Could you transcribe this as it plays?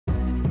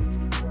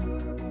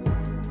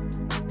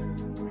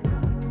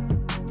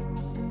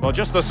Well,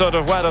 just the sort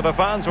of weather the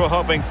fans were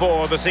hoping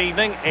for this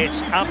evening.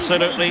 It's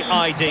absolutely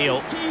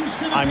ideal.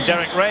 I'm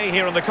Derek Ray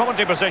here in the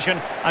commentary position,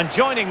 and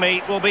joining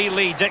me will be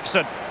Lee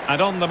Dixon. And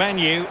on the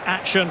menu,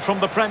 action from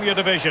the Premier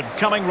Division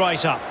coming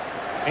right up.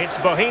 It's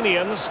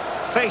Bohemians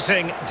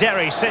facing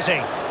Derry City.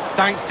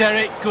 Thanks,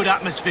 Derek. Good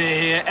atmosphere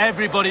here.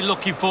 Everybody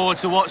looking forward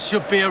to what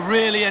should be a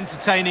really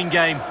entertaining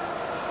game.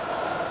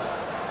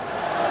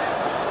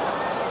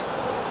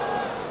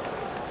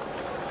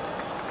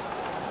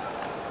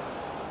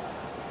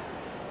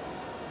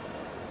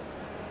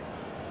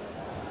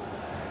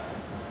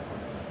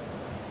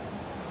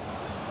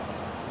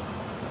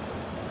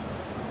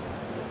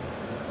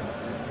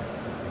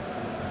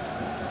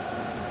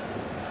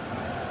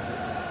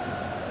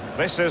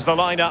 This is the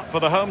lineup for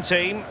the home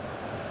team.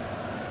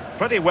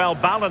 Pretty well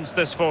balanced,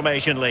 this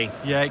formation, Lee.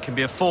 Yeah, it can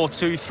be a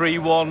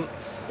 4-2-3-1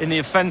 in the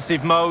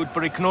offensive mode,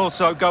 but it can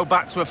also go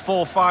back to a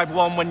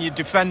 4-5-1 when you're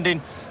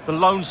defending. The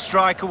lone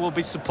striker will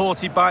be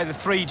supported by the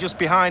three just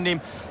behind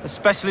him,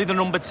 especially the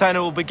number 10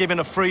 who will be given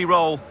a free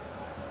role.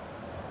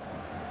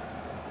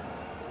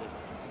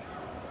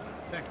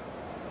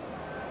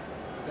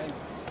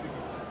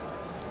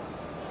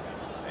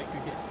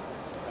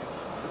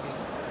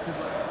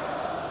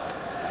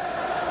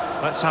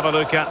 Let's have a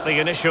look at the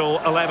initial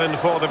 11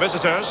 for the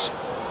visitors.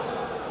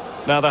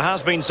 Now, there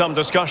has been some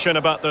discussion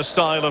about their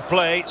style of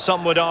play.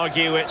 Some would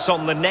argue it's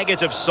on the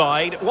negative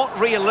side. What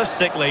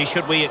realistically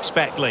should we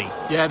expect, Lee?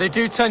 Yeah, they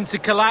do tend to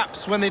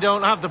collapse when they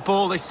don't have the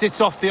ball. They sit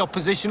off the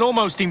opposition,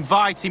 almost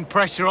inviting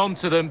pressure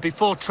onto them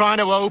before trying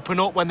to open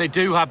up when they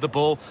do have the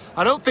ball.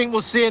 I don't think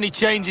we'll see any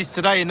changes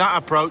today in that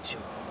approach.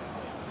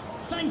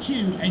 Thank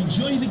you.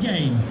 Enjoy the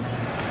game.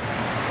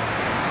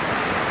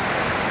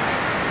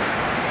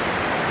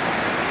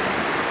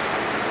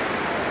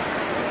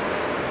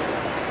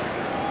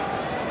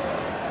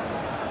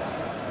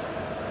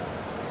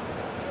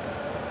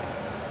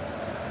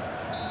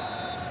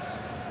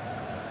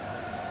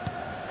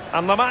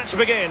 And the match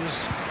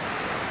begins.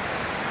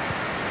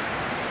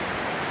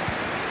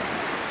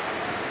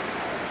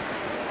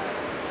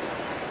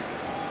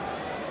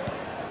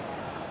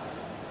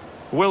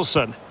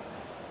 Wilson.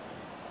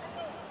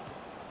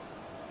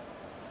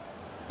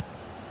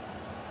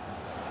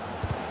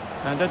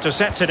 And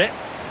intercepted it.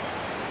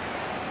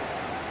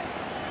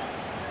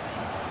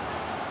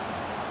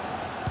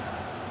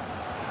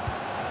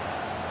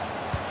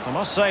 I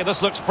must say,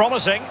 this looks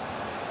promising.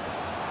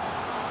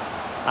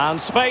 And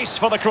space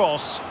for the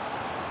cross.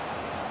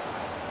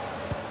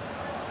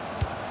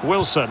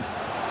 Wilson.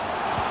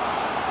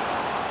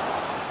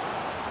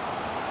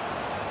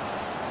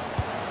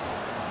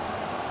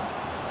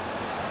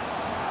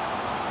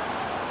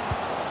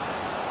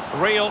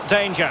 Real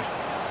danger.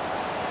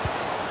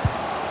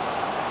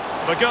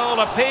 The goal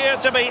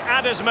appeared to be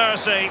at his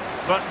mercy,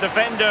 but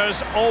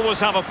defenders always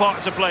have a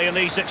part to play in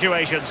these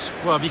situations.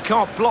 Well, if you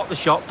can't block the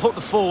shot, put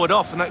the forward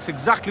off, and that's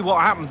exactly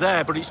what happened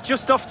there, but it's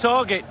just off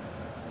target.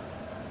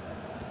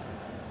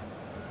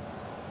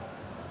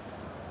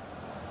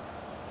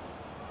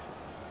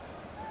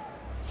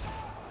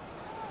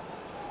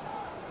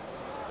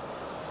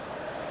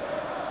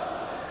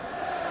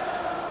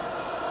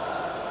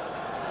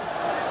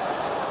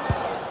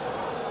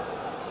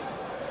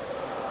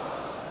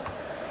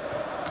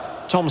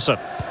 Thompson.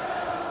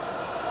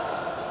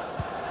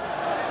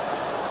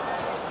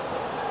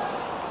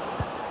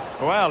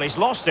 Well, he's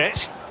lost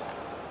it.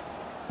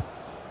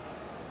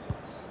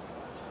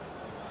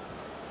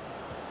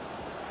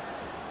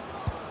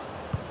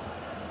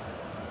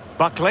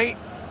 Buckley.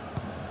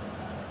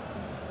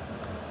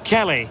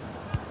 Kelly.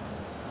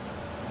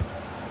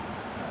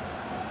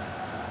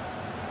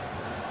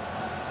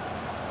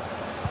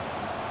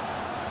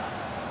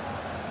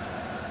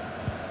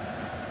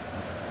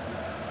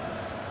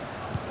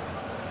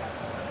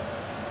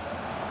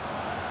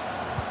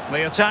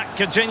 The attack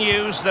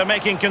continues. They're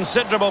making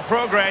considerable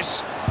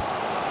progress.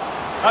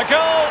 A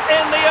goal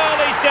in the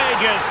early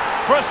stages.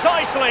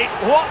 Precisely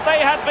what they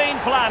had been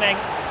planning.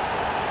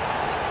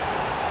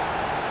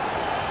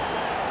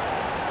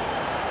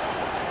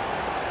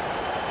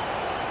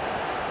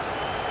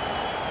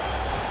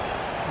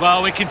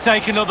 Well, we can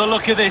take another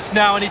look at this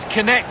now, and he's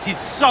connected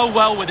so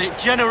well with it,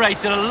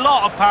 generated a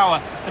lot of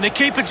power, and the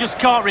keeper just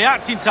can't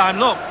react in time.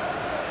 Look.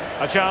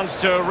 A chance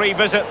to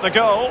revisit the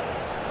goal.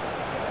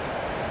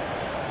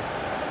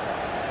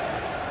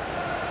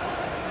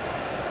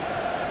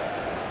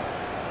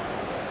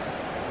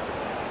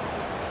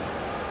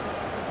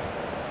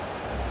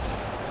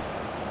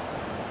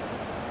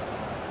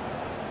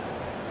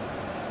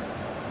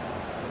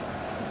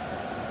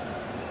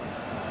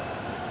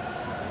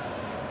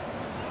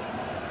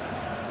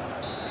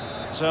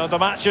 So the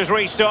match has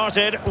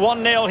restarted,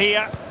 1-0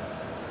 here.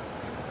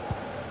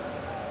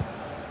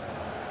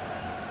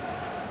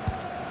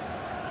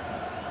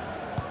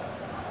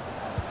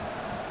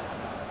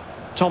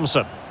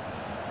 Thompson.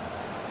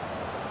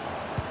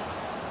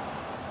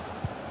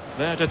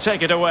 There to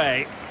take it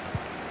away.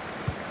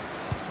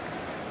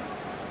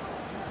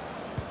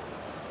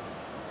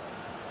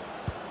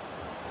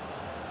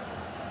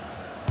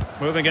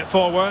 Moving it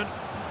forward.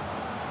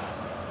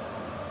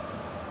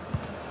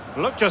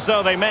 Looked as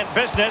though they meant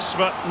business,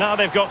 but now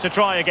they've got to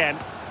try again.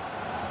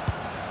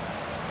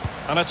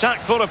 An attack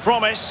full of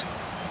promise.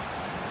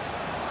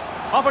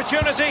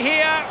 Opportunity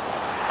here.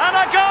 And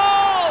a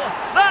goal!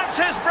 That's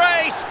his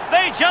brace!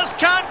 They just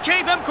can't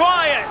keep him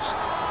quiet!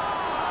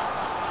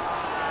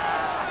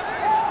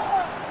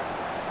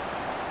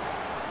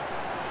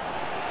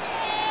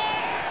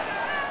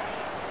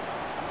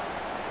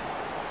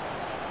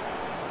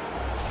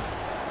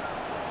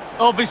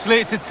 Obviously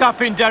it's a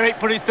tap-in, Derek,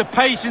 but it's the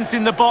patience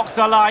in the box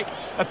I like.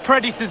 A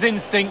predator's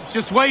instinct,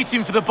 just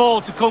waiting for the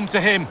ball to come to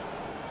him.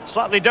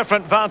 Slightly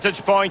different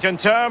vantage point in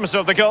terms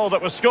of the goal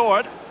that was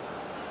scored.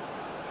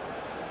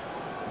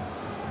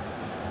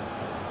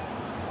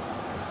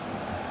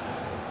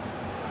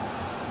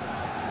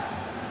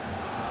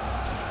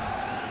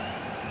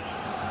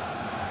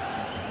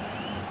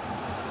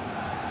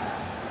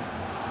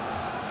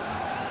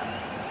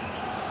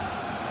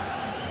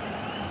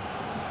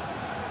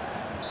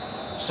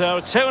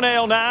 So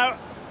 2-0 now.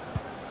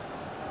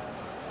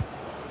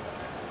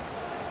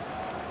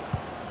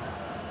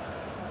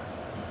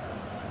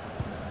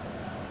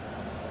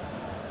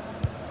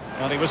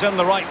 And he was in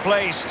the right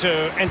place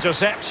to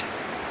intercept.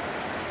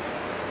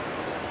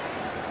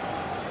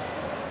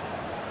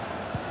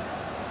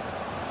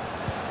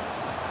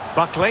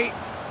 Buckley.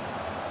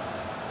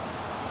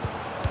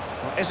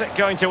 Well, is it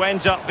going to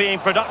end up being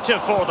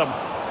productive for them?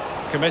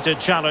 Committed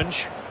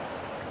challenge.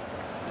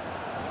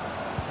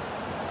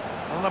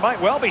 Well, there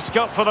might well be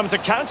scope for them to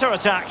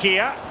counter-attack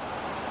here.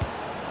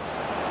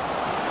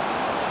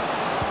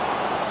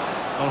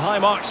 Well, high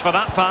marks for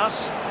that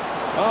pass.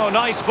 Oh,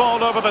 nice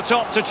ball over the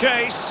top to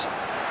chase.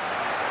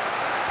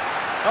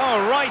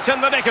 Oh, right in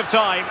the nick of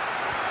time.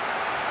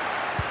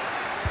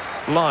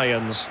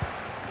 Lions.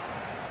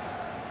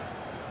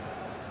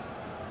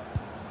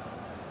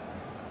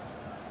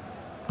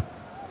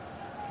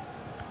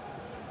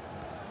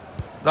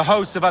 The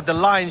hosts have had the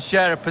lion's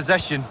share of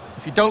possession.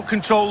 If you don't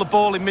control the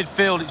ball in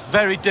midfield, it's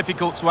very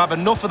difficult to have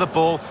enough of the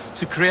ball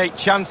to create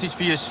chances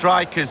for your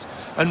strikers,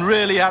 and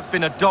really has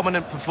been a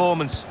dominant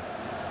performance.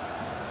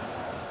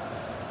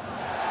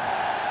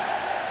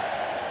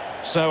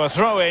 So a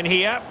throw in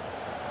here.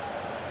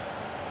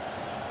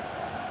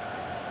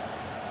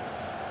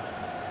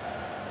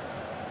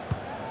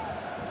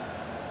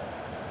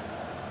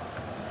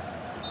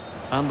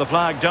 And the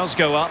flag does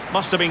go up.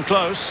 Must have been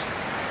close.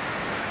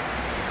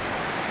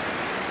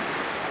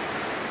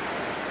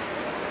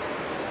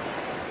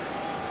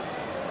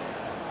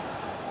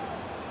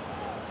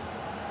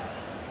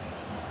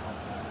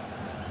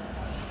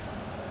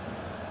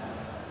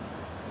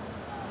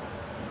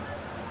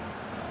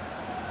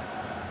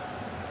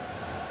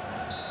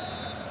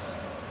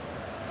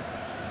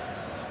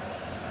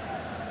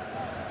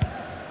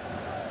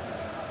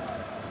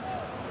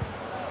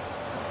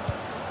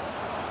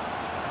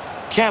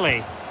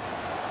 Kelly.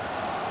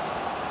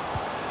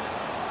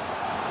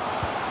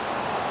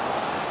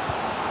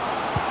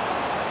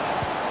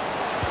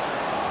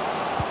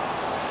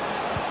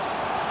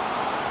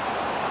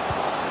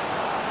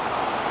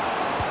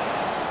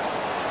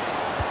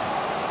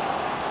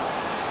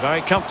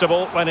 Very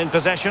comfortable when in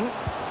possession.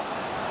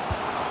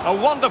 A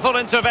wonderful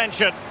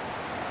intervention.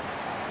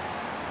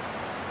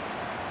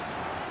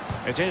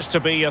 It is to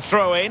be a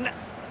throw-in.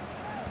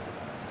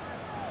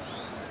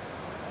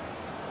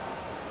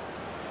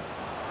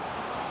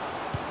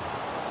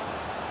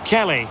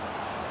 Kelly.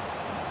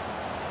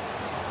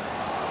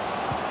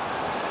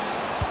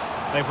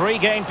 They've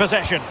regained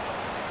possession.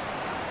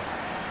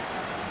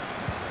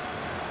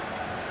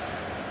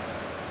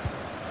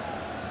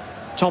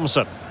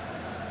 Thompson.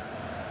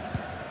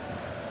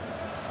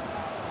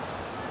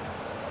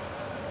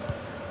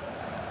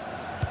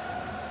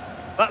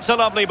 That's a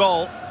lovely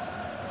ball.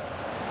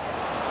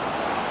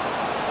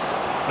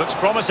 Looks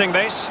promising,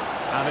 this.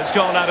 And it's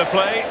gone out of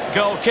play.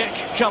 Goal kick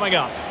coming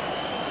up.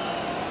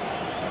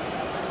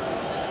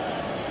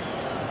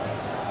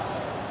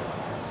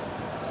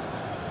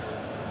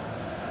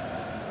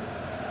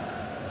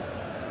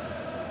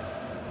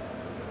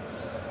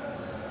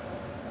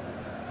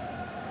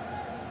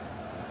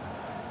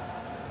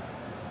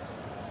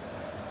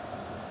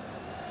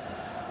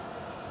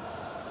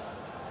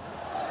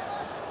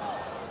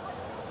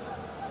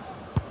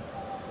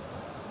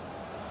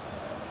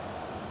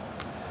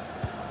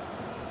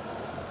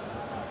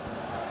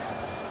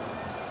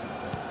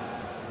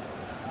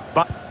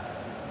 But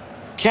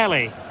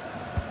Kelly.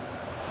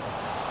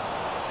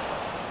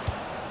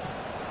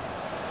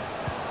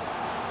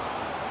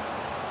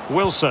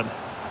 Wilson.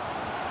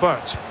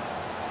 Burt.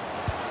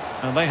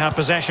 And they have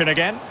possession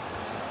again.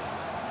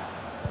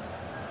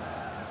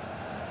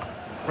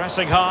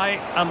 Pressing high,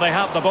 and they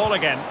have the ball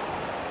again.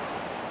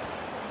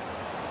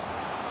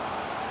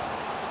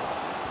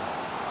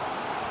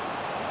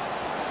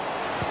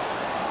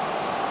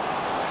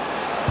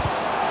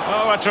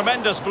 Oh, a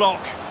tremendous block.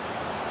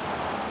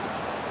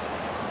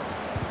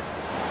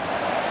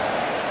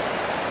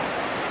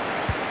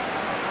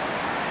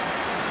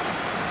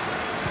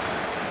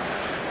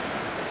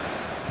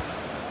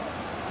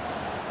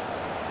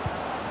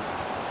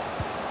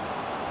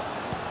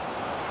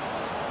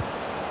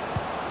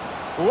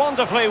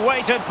 Wonderfully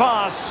weighted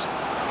pass.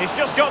 He's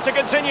just got to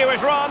continue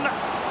his run.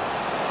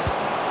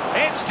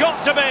 It's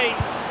got to be.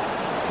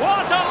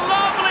 What a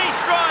lovely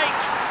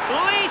strike!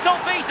 Lethal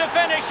piece of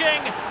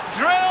finishing.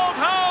 Drilled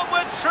home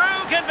with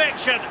true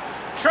conviction.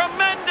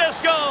 Tremendous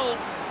goal.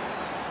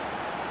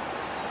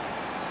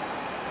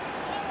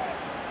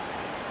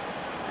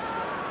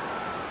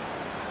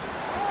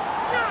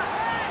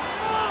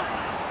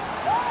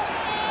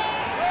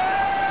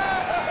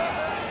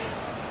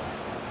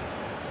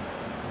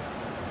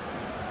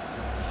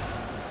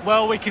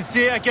 Well, we can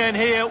see it again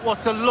here.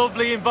 What a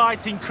lovely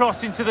inviting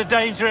cross into the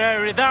danger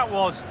area that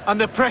was.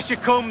 And the pressure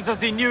comes as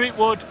he knew it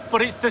would,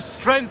 but it's the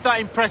strength that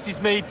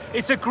impresses me.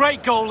 It's a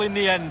great goal in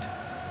the end.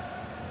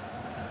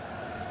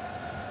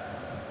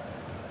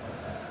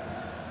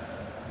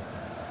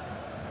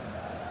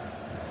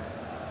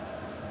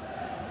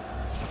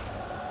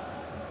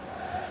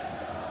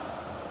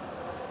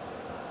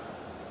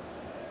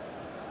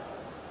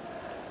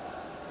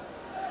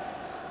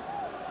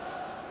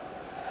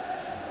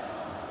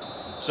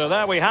 So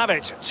there we have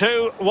it,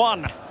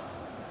 2-1.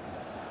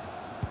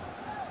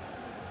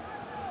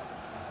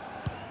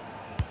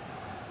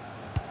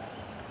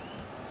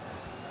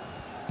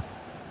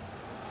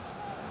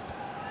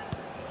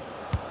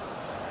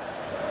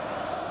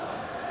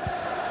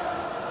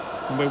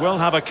 We will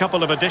have a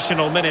couple of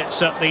additional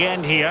minutes at the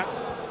end here.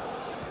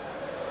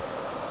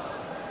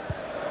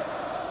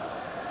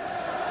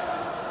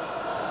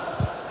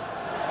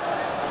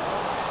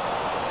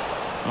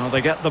 Well, they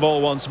get the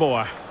ball once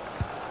more.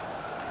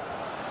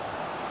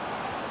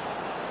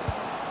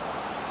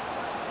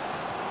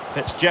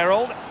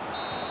 Fitzgerald.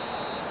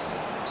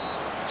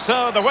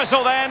 So the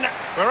whistle then.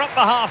 We're at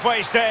the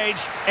halfway stage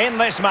in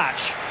this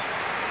match.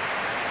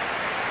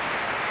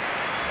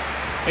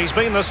 He's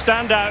been the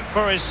standout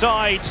for his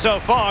side so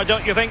far,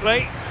 don't you think,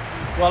 Lee?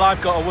 Well,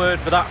 I've got a word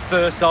for that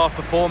first half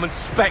performance.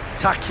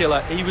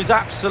 Spectacular. He was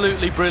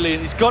absolutely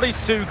brilliant. He's got his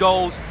 2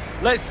 goals.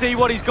 Let's see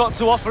what he's got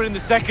to offer in the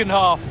second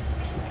half.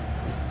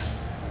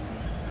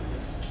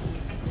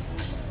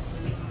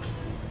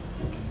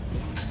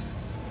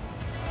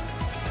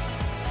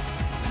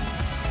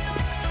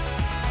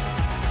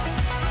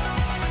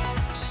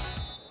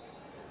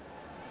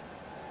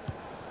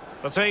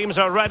 The teams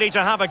are ready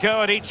to have a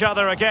go at each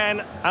other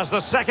again as the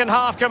second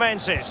half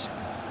commences.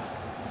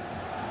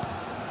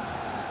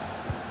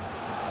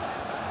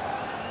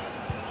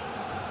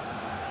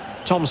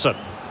 Thompson.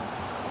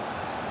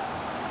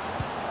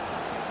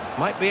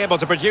 Might be able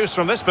to produce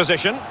from this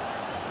position.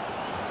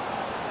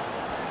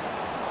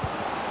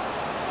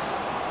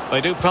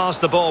 They do pass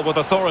the ball with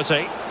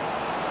authority.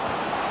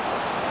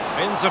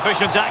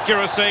 Insufficient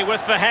accuracy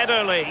with the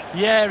header, Lee.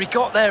 Yeah, he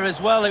got there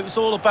as well. It was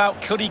all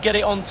about could he get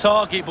it on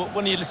target, but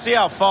when you see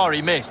how far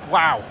he missed,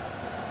 wow.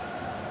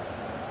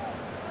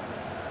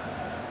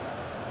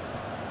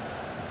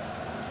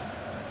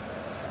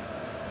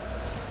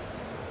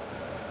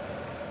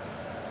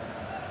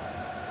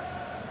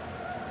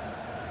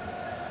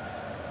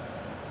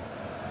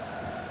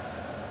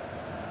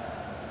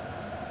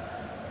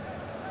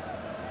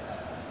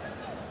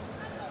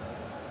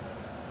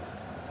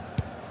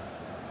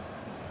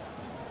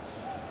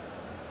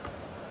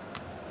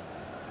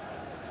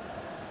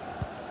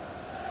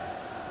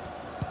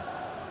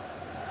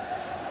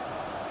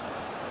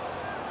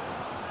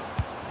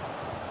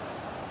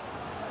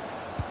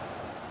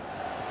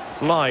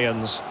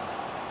 Lions.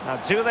 Now,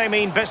 do they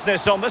mean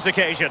business on this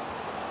occasion?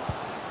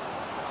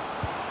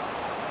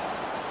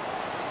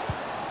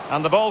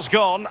 And the ball's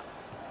gone.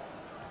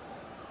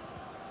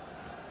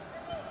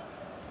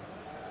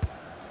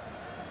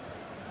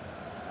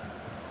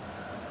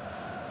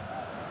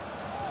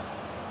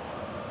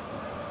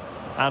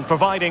 And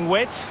providing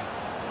width.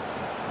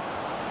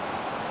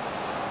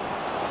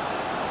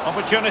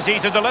 Opportunity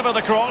to deliver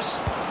the cross.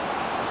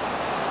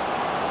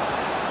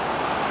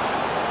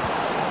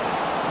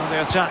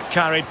 The attack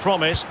carried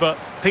promise, but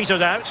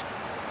petered out.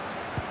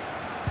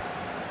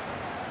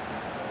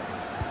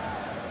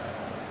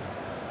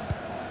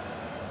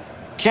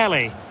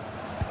 Kelly.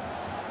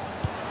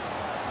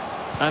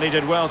 And he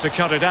did well to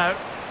cut it out.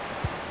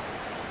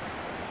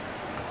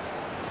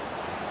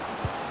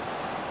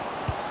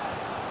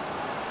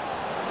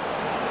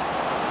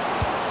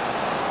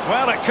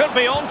 Well, it could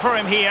be on for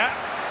him here.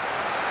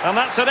 And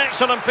that's an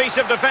excellent piece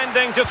of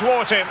defending to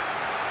thwart him.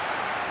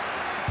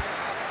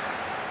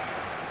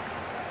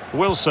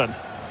 Wilson.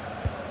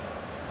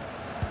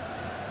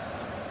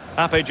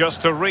 Happy just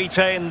to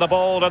retain the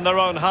ball in their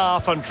own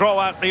half and draw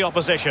out the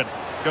opposition.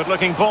 Good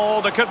looking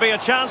ball, there could be a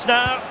chance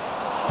now.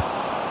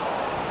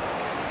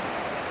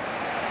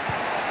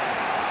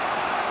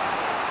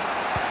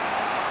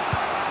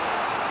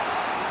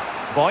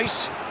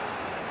 Boyce.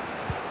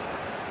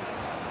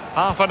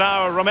 Half an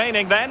hour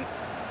remaining then.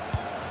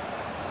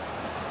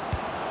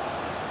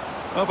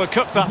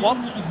 Overcooked that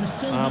one.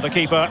 The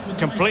keeper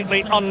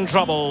completely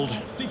untroubled.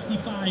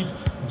 55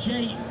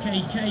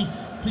 JKK.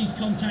 Please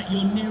contact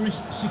your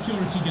nearest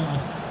security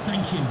guard.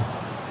 Thank you.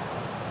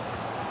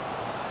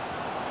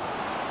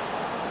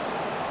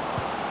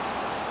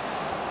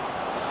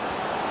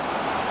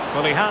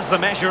 Well, he has the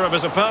measure of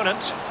his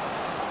opponent.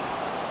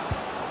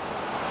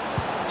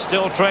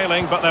 Still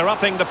trailing, but they're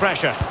upping the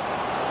pressure.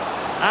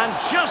 And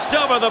just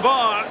over the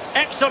bar.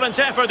 Excellent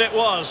effort it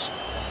was.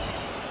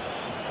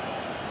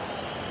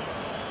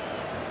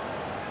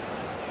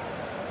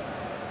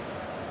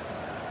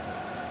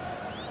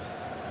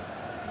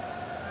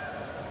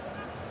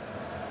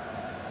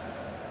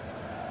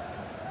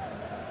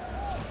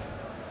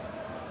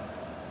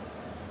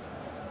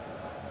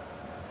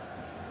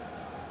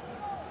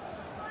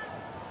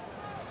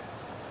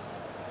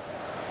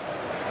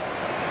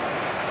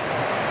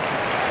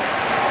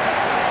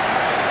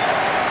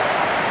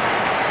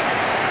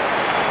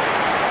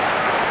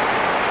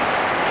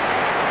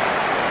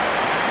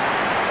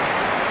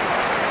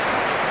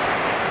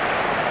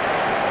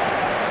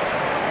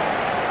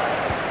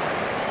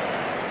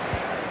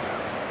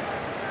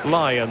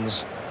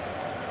 Lions.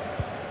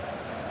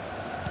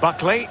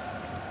 Buckley.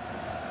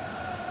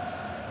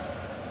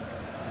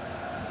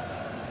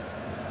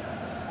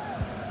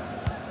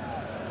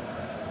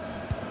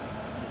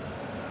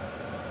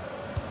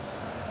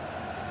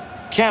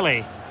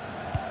 Kelly.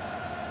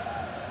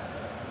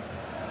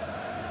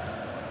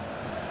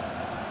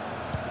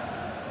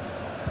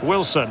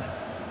 Wilson.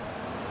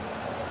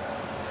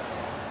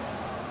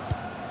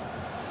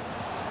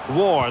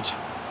 Ward.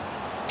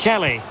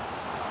 Kelly.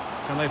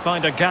 Can they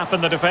find a gap in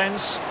the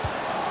defence?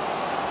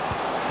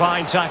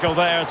 Fine tackle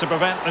there to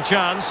prevent the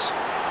chance.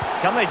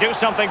 Can they do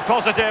something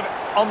positive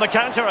on the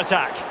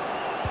counter-attack?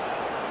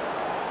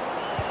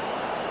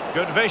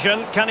 Good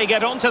vision. Can he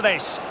get onto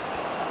this?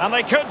 And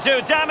they could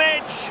do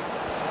damage.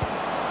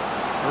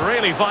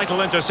 Really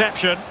vital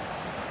interception.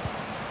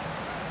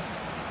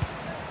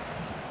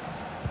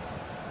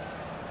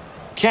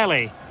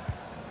 Kelly.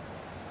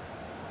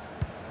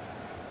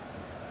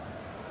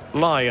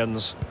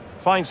 Lions.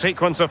 Fine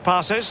sequence of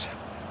passes.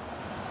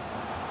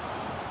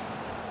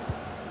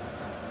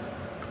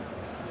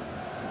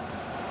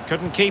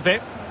 Couldn't keep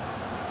it.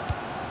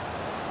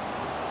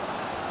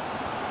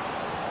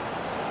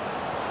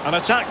 An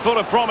attack full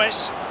of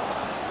promise.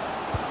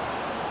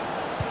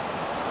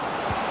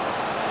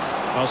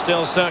 Well,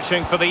 still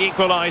searching for the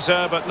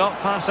equaliser, but not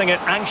passing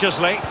it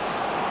anxiously.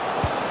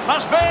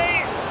 Must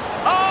be!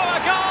 Oh,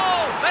 a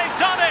goal! They've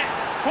done it!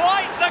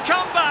 Quite the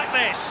comeback,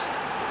 this!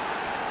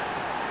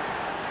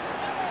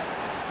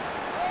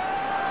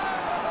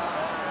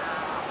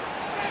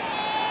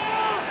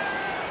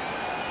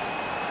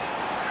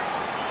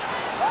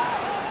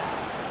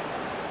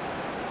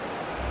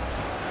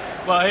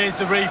 Well, here's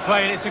the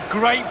replay, and it's a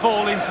great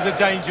ball into the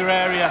danger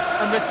area.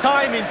 And the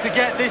timing to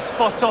get this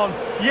spot on,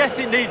 yes,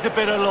 it needs a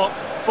bit of luck,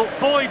 but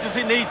boy, does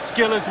it need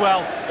skill as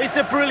well. It's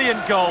a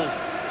brilliant goal.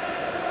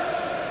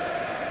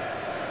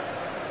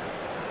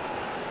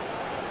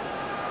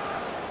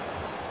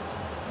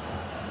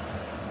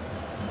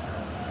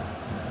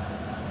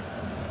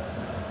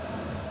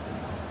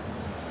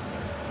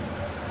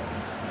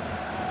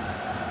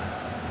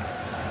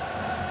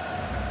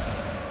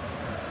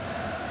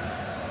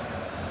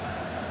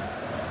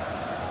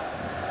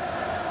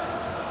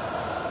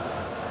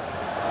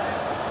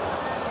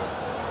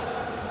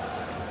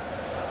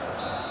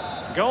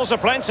 Goals are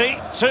plenty,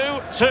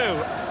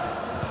 2-2.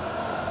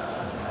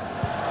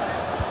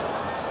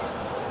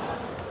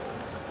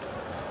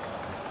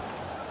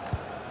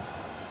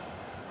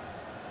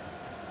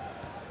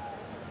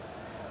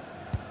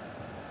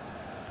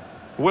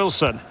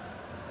 Wilson.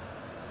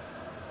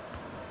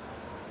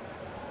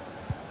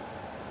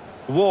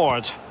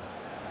 Ward.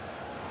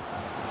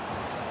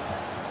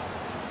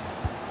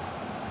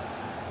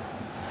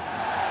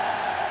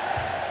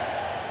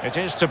 It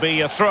is to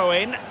be a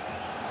throw-in.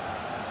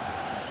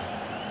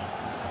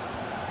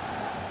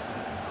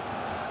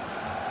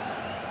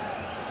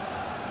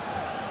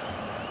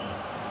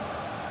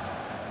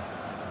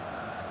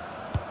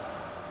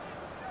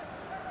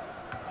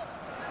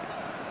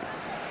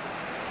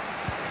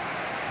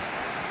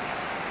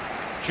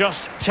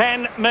 Just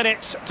 10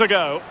 minutes to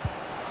go.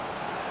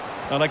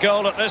 And a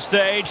goal at this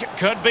stage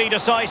could be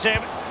decisive.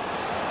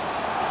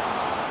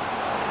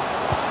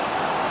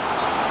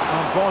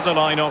 Oh,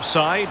 borderline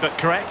offside, but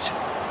correct.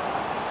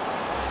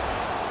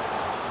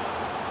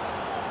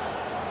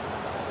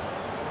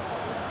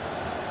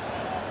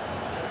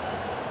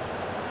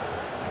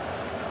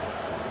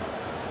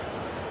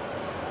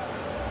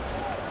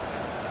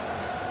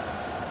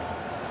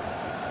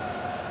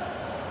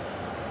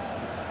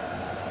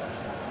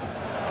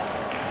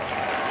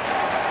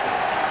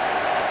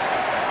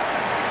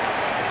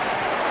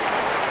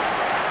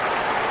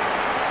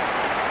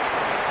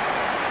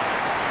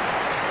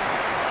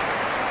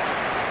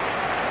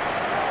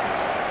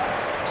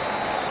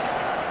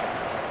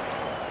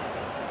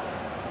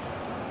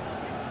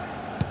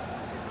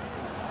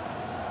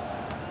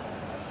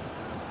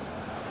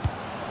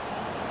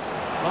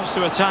 Loves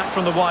to attack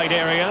from the wide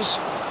areas.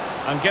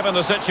 And given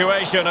the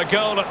situation, a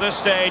goal at this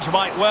stage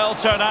might well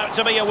turn out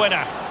to be a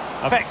winner.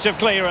 Effective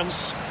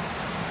clearance.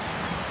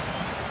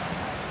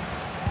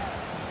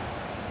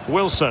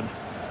 Wilson.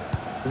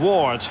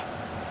 Ward.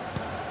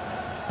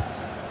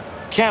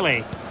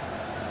 Kelly.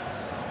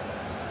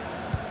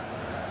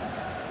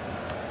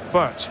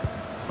 Burt.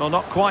 Well,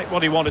 not quite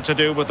what he wanted to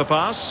do with the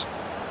pass.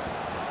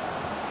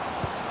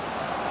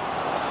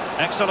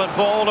 Excellent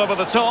ball over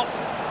the top.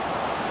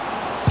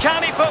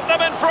 Can he put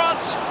them in front?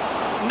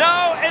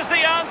 No is the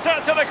answer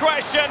to the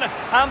question,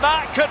 and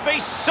that could be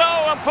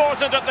so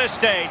important at this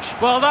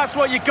stage. Well, that's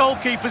what your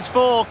goalkeeper's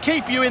for,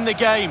 keep you in the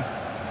game.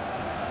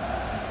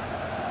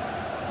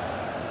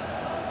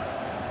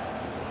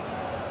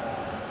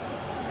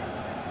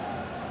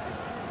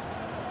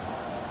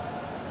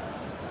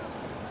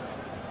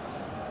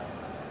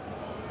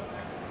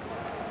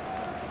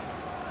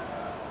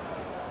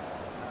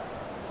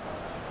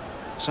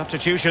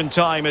 Substitution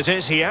time it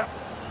is here.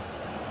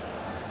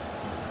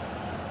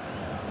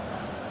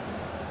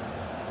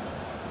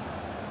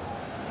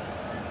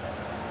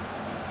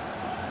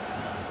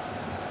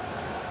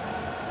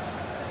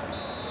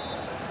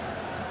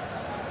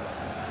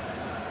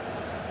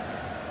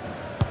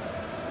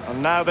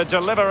 And now the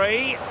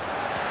delivery.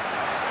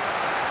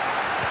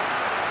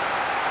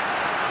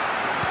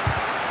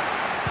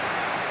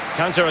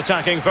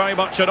 Counter-attacking, very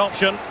much an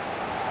option.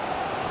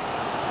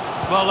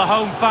 Well, the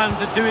home fans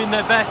are doing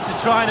their best to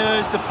try and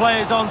urge the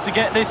players on to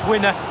get this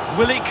winner.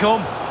 Will it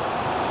come?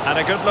 And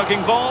a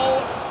good-looking ball.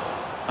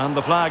 And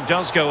the flag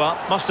does go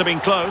up. Must have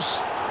been close.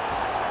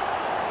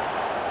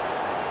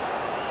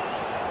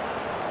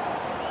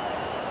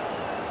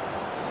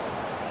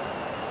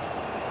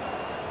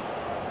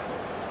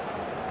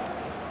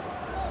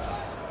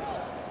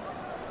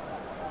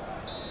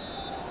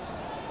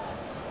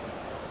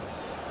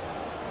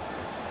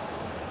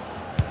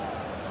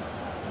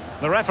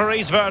 The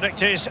referee's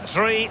verdict is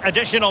 3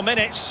 additional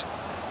minutes.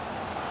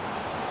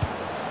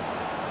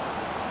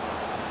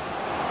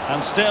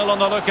 And still on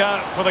the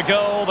lookout for the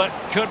goal that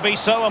could be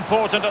so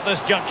important at this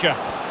juncture.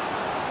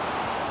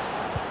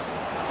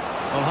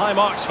 Well, high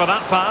marks for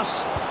that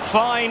pass.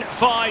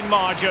 Fine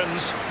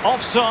margins.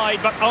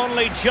 Offside, but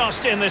only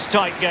just in this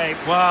tight game.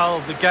 Well,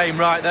 the game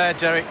right there,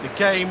 Derek. The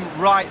game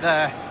right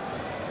there.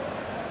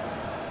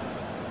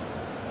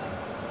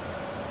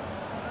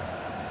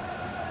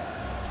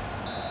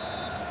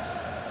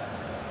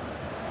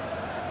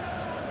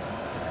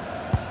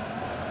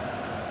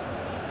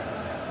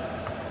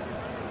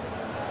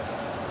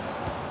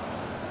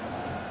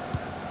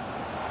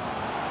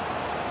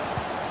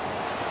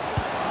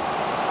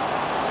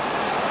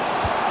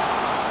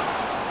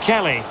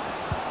 Kelly.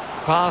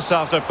 Pass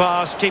after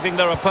pass, keeping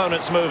their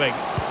opponents moving.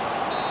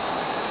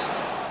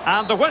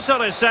 And the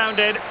whistle is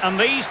sounded, and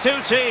these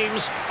two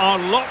teams are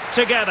locked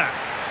together.